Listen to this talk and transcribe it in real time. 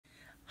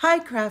Hi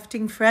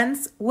crafting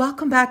friends,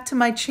 welcome back to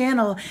my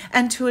channel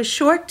and to a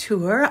short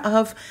tour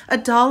of a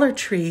Dollar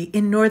Tree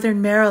in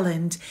Northern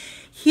Maryland.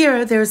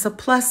 Here there's a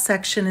plus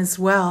section as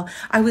well.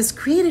 I was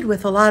greeted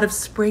with a lot of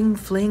spring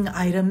fling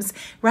items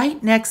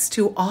right next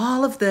to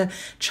all of the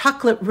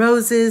chocolate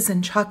roses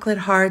and chocolate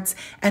hearts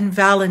and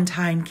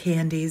Valentine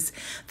candies.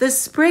 The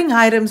spring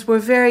items were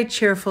very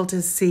cheerful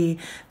to see.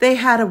 They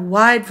had a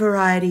wide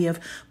variety of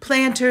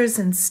planters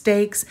and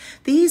stakes.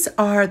 These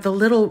are the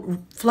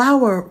little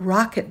flower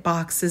rocket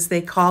boxes,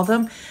 they call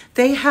them.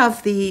 They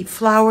have the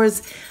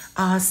flowers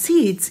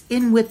seeds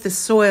in with the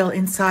soil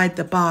inside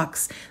the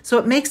box, so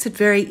it makes it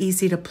very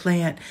easy to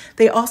plant.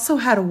 They also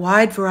had a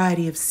wide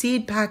variety of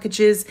seed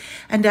packages,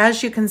 and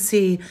as you can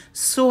see,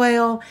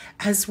 soil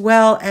as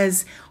well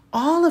as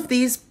all of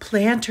these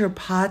planter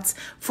pots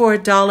for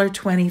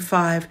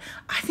 $1.25.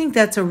 I think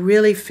that's a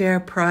really fair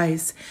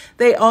price.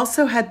 They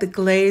also had the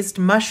glazed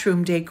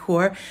mushroom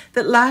decor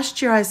that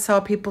last year I saw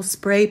people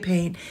spray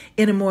paint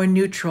in a more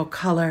neutral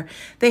color.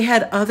 They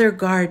had other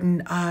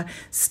garden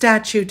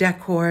statue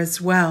decor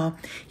as well.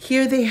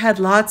 Here they had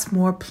lots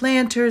more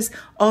planters,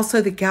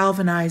 also the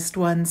galvanized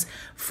ones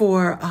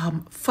for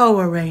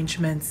faux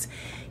arrangements.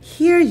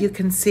 Here you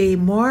can see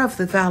more of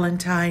the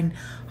Valentine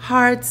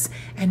hearts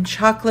and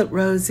chocolate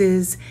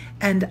roses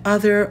and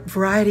other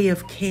variety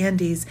of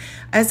candies.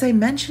 As I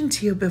mentioned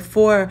to you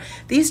before,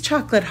 these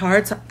chocolate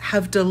hearts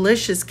have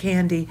delicious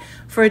candy.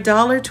 For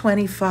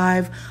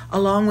 $1.25,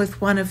 along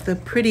with one of the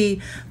pretty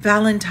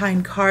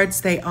Valentine cards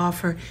they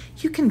offer,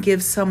 you can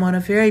give someone a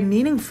very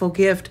meaningful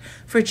gift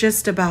for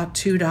just about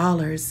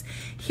 $2.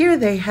 Here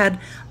they had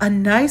a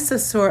nice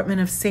assortment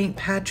of St.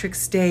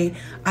 Patrick's Day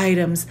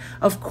items.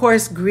 Of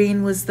course,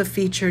 green was the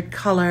featured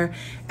color,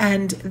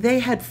 and they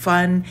had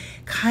fun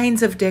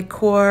kinds of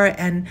decor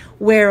and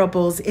wearables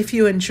if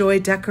you enjoy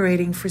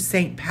decorating for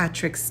St.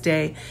 Patrick's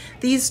Day.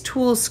 These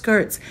tulle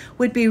skirts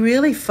would be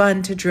really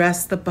fun to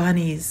dress the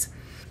bunnies.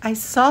 I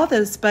saw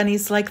those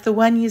bunnies like the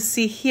one you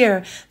see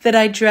here that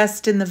I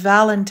dressed in the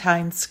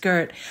Valentine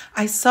skirt.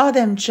 I saw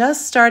them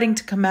just starting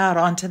to come out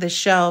onto the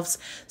shelves,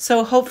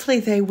 so hopefully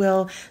they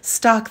will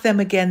stock them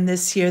again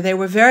this year. They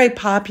were very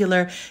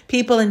popular.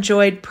 People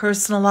enjoyed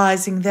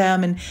personalizing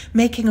them and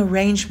making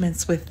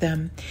arrangements with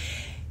them.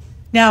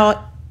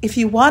 Now, if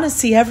you want to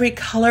see every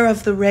color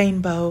of the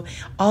rainbow,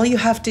 all you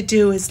have to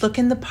do is look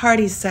in the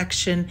party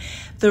section.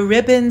 The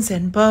ribbons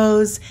and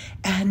bows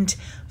and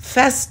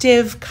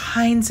festive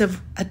kinds of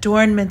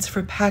adornments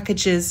for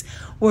packages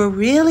were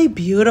really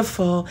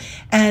beautiful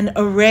and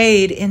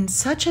arrayed in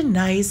such a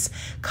nice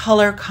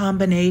color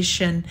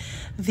combination.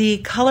 The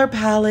color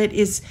palette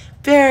is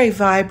very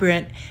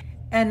vibrant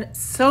and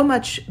so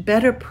much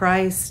better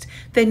priced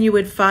than you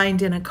would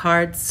find in a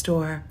card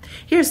store.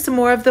 Here's some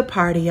more of the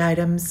party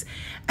items.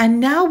 And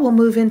now we'll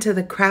move into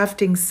the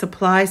crafting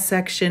supply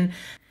section.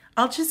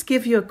 I'll just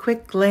give you a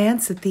quick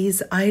glance at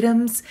these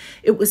items.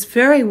 It was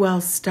very well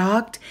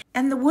stocked,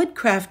 and the wood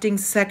crafting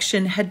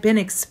section had been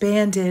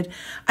expanded.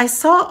 I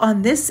saw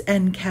on this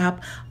end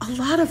cap a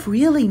lot of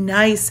really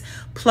nice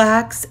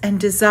plaques and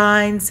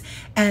designs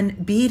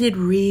and beaded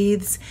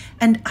wreaths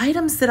and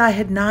items that I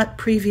had not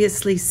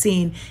previously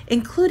seen,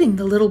 including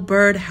the little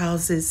bird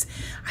houses.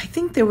 I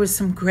think there were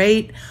some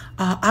great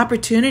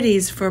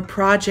opportunities for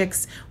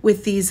projects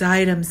with these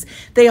items.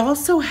 They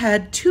also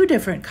had two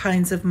different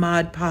kinds of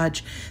Mod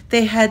Podge.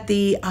 They had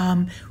the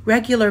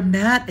regular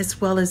matte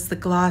as well as the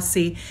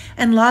glossy,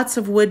 and lots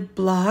of wood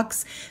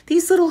blocks.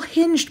 These little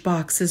hinged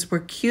boxes were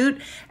cute,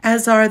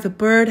 as are the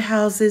bird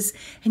houses,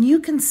 and you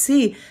can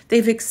see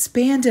they've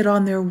expanded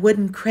on their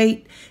wooden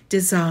crate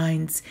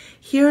designs.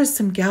 Here are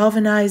some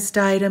galvanized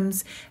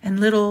items and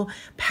little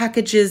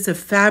packages of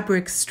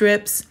fabric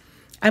strips.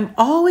 I'm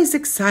always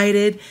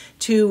excited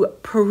to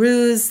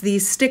peruse the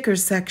sticker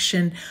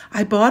section.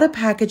 I bought a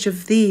package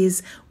of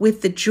these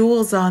with the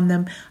jewels on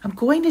them. I'm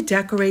going to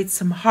decorate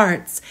some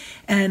hearts,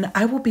 and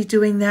I will be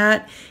doing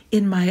that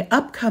in my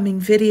upcoming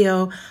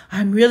video.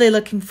 I'm really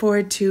looking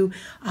forward to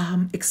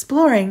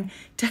exploring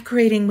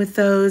decorating with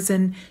those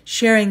and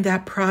sharing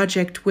that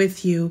project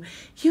with you.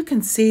 You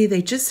can see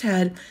they just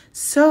had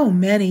so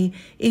many,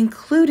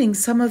 including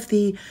some of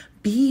the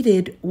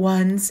beaded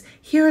ones.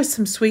 Here are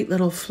some sweet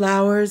little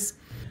flowers.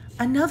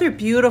 Another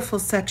beautiful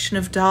section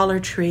of Dollar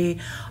Tree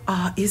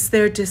is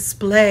their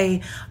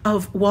display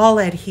of wall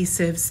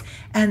adhesives,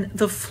 and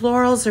the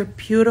florals are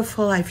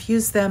beautiful. I've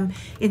used them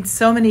in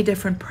so many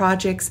different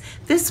projects.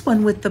 This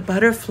one with the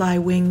butterfly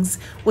wings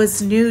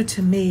was new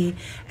to me,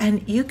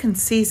 and you can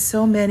see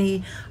so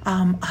many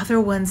other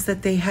ones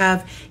that they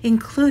have,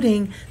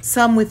 including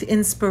some with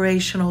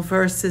inspirational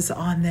verses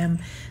on them.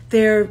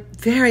 They're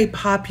very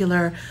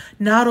popular,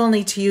 not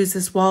only to use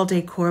as wall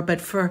decor,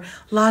 but for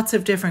lots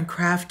of different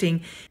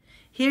crafting.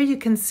 Here you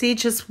can see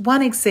just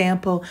one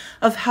example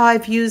of how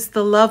I've used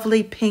the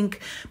lovely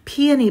pink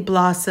peony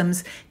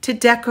blossoms to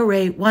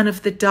decorate one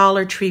of the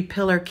Dollar Tree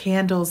pillar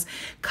candles.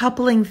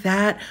 Coupling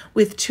that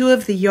with two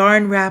of the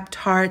yarn-wrapped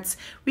hearts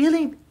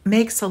really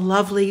makes a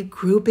lovely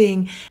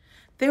grouping.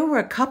 There were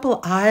a couple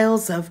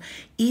aisles of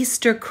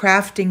Easter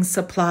crafting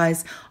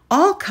supplies,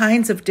 all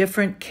kinds of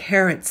different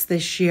carrots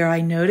this year, I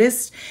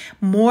noticed,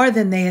 more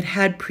than they had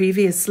had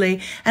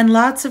previously, and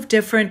lots of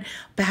different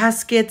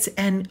baskets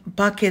and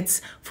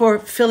buckets for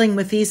filling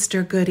with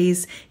Easter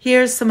goodies.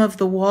 Here's some of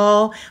the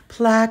wall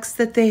plaques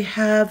that they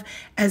have,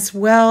 as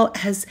well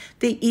as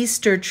the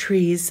Easter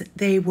trees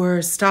they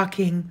were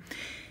stocking.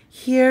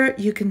 Here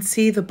you can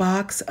see the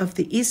box of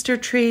the Easter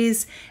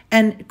trees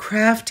and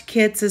craft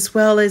kits, as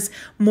well as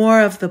more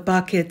of the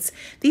buckets.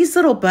 These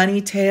little bunny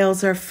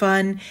tails are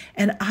fun,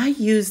 and I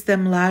used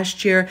them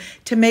last year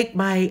to make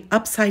my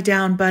upside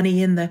down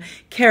bunny in the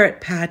carrot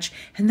patch,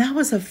 and that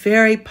was a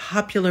very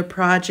popular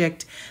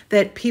project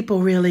that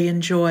people really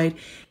enjoyed.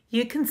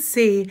 You can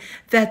see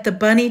that the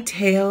bunny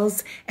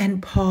tails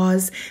and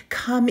paws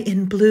come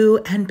in blue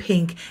and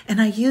pink,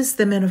 and I used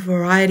them in a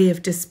variety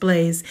of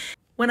displays.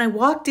 When I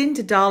walked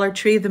into Dollar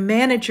Tree, the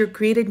manager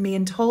greeted me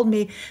and told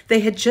me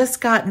they had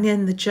just gotten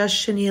in the Just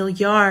Chenille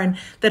yarn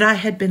that I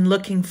had been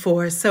looking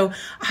for. So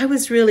I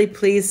was really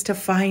pleased to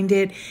find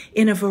it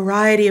in a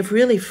variety of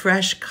really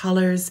fresh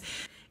colors.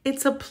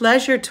 It's a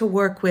pleasure to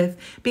work with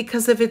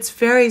because of its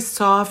very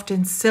soft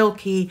and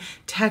silky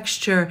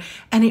texture,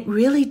 and it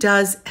really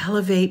does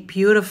elevate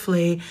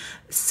beautifully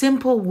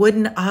simple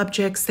wooden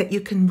objects that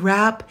you can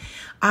wrap.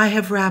 I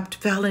have wrapped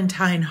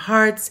Valentine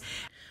hearts.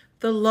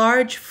 The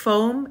large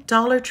foam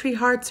Dollar Tree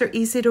hearts are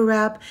easy to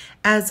wrap,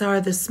 as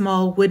are the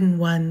small wooden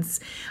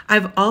ones.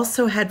 I've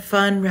also had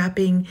fun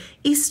wrapping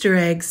Easter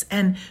eggs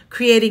and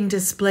creating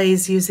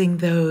displays using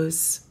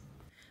those.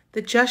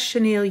 The Just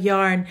Chenille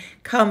yarn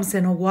comes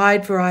in a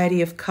wide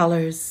variety of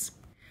colors.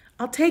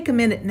 I'll take a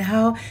minute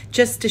now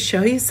just to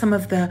show you some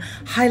of the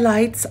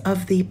highlights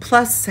of the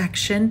plus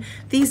section.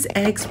 These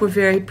eggs were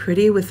very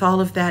pretty with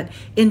all of that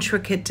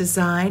intricate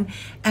design.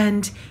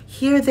 And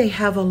here they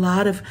have a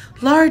lot of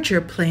larger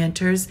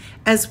planters,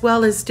 as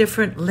well as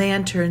different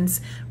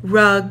lanterns,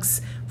 rugs,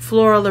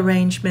 floral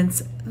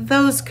arrangements.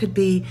 Those could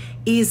be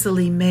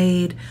easily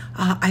made,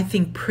 I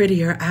think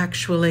prettier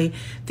actually.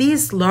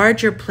 These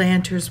larger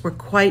planters were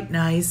quite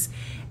nice.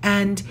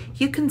 And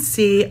you can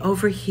see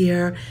over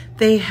here,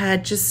 they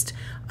had just,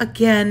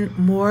 again,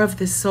 more of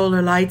the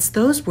solar lights.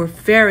 Those were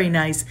very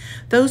nice.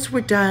 Those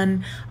were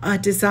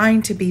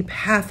designed to be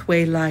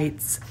pathway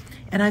lights.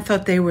 And I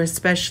thought they were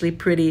especially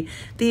pretty.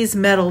 These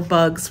metal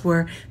bugs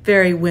were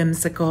very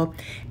whimsical.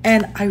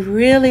 And I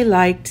really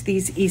liked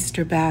these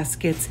Easter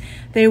baskets.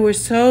 They were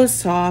so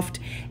soft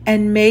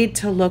and made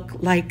to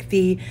look like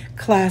the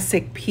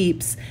classic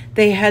Peeps.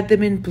 They had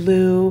them in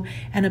blue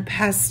and a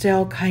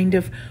pastel kind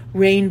of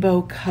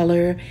rainbow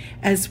color,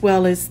 as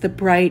well as the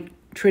bright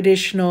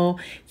traditional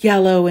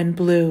yellow and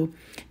blue.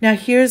 Now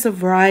here's a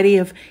variety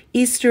of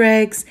Easter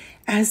eggs.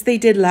 As they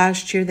did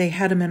last year, they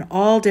had them in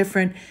all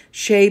different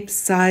shapes,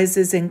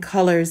 sizes, and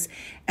colors.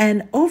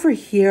 And over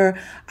here,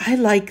 I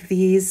like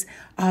these.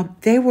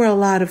 They were a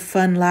lot of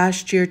fun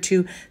last year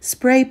to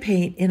spray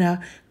paint in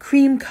a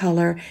cream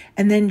color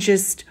and then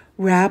just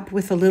wrap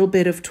with a little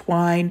bit of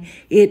twine.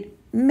 It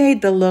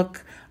made the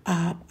look,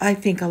 I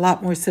think, a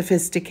lot more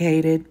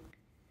sophisticated.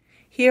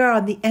 Here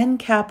on the end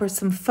cap are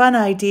some fun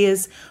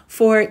ideas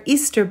for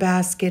Easter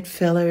basket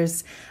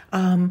fillers.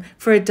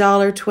 For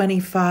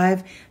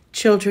 $1.25,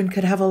 children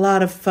could have a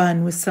lot of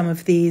fun with some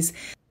of these.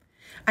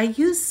 I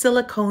used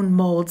silicone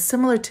molds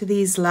similar to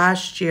these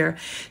last year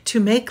to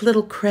make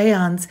little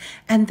crayons,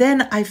 and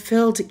then I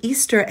filled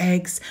Easter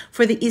eggs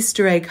for the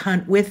Easter egg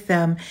hunt with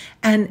them,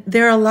 and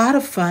they're a lot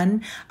of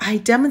fun. I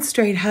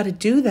demonstrate how to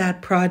do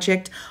that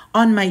project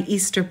on my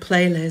Easter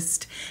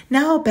playlist.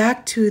 Now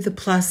back to the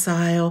plus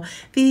aisle.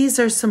 These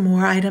are some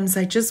more items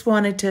I just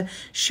wanted to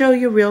show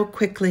you real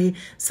quickly.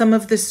 Some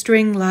of the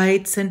string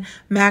lights and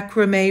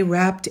macrame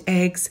wrapped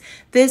eggs.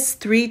 This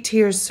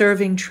 3-tier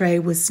serving tray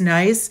was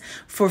nice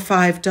for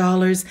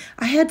 $5.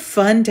 I had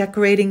fun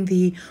decorating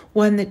the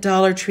one that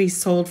Dollar Tree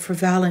sold for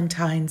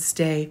Valentine's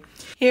Day.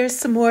 Here's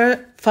some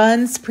more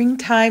fun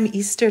springtime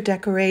Easter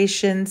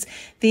decorations.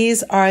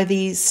 These are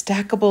the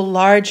stackable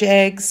large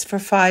eggs for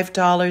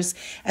 $5,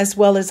 as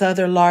well as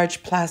other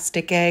large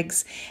plastic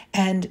eggs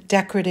and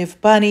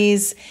decorative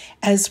bunnies,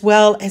 as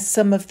well as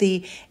some of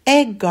the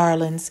egg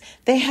garlands.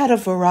 They had a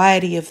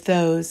variety of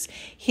those.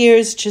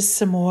 Here's just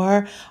some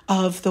more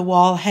of the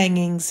wall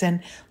hangings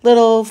and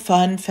little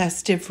fun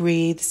festive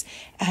wreaths,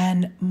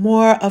 and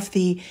more of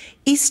the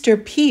Easter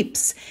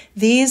peeps.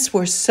 These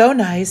were so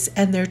nice,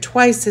 and they're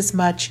twice as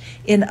much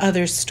in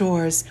other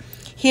stores.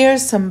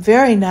 Here's some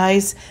very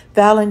nice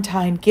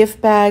Valentine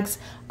gift bags.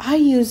 I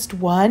used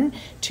one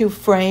to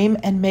frame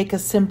and make a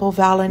simple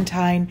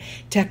Valentine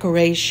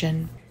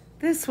decoration.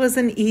 This was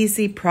an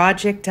easy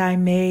project I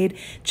made,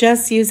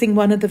 just using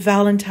one of the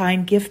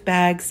Valentine gift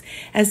bags,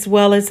 as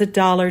well as a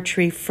Dollar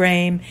Tree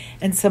frame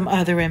and some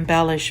other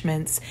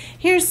embellishments.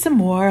 Here's some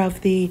more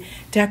of the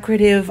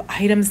decorative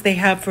items they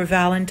have for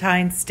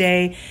Valentine's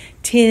Day.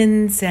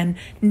 tins and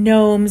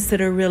gnomes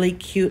that are really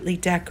cutely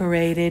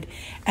decorated.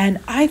 And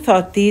I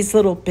thought these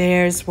little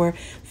bears were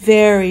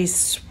very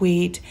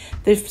sweet.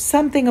 There's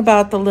something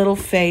about the little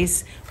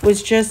face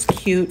was just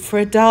cute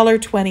for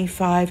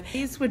 $1.25.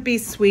 These would be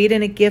sweet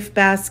in a gift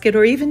basket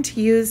or even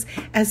to use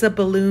as a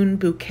balloon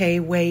bouquet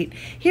weight.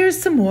 Here's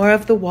some more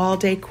of the wall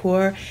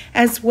decor,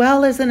 as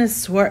well as an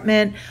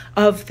assortment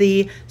of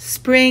the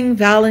spring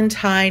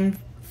Valentine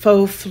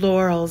faux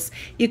florals.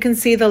 You can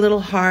see the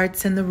little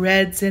hearts and the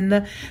reds and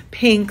the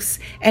pinks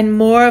and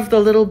more of the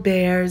little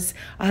bears.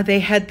 They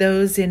had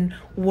those in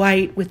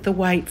white with the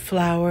white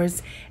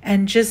flowers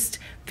and just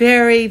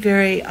very,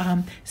 very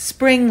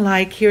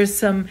spring-like. Here's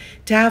some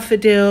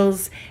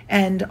daffodils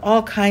and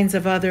all kinds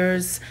of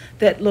others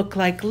that look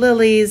like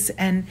lilies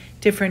and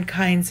different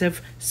kinds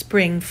of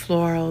spring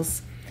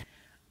florals.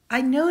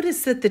 I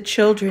noticed that the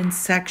children's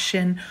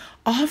section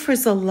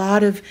offers a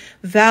lot of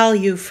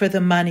value for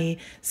the money.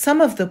 Some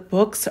of the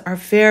books are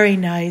very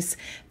nice.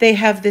 They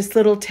have this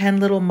little 10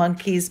 Little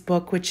Monkeys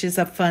book, which is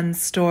a fun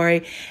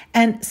story.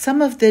 And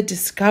some of the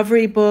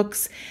Discovery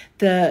books,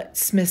 the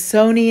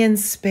Smithsonian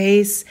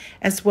Space,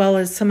 as well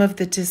as some of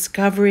the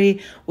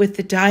Discovery with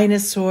the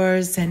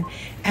dinosaurs and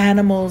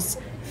animals.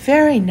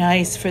 Very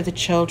nice for the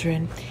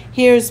children.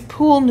 Here's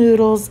pool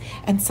noodles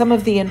and some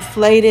of the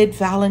inflated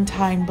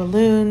Valentine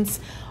balloons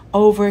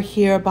over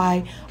here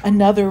by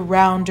another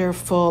rounder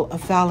full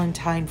of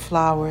Valentine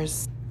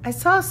flowers. I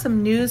saw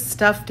some new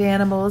stuffed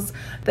animals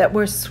that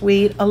were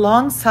sweet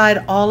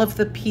alongside all of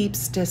the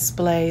Peeps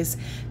displays.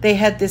 They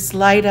had this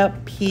light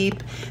up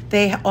Peep.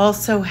 They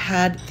also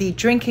had the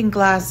drinking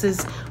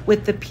glasses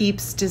with the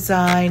Peeps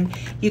design.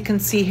 You can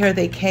see here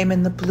they came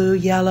in the blue,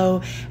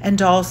 yellow,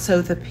 and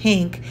also the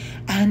pink.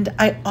 And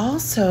I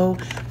also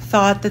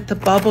thought that the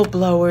bubble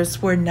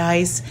blowers were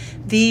nice.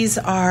 These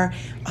are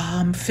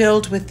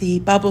filled with the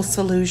bubble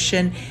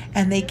solution,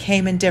 and they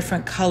came in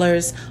different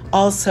colors.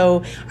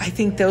 Also, I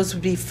think those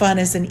would be fun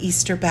as an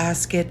Easter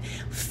basket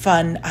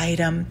fun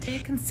item. You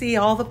can see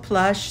all the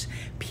plush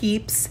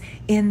Peeps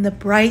in the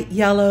bright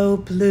yellow,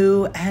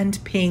 blue,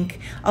 and pink,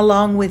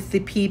 along with the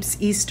Peeps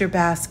Easter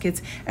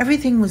baskets.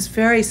 Everything was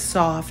very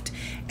soft,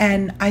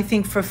 and I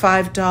think for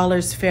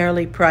 $5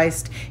 fairly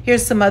priced.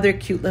 Here's some other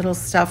cute little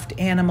stuffed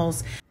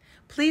animals.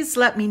 Please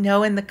let me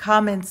know in the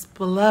comments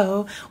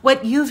below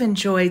what you've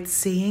enjoyed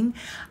seeing.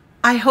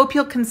 I hope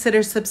you'll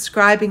consider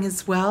subscribing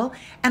as well,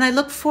 and I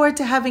look forward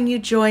to having you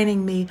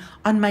joining me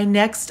on my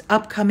next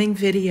upcoming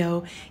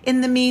video.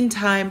 In the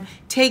meantime,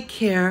 take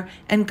care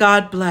and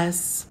God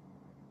bless.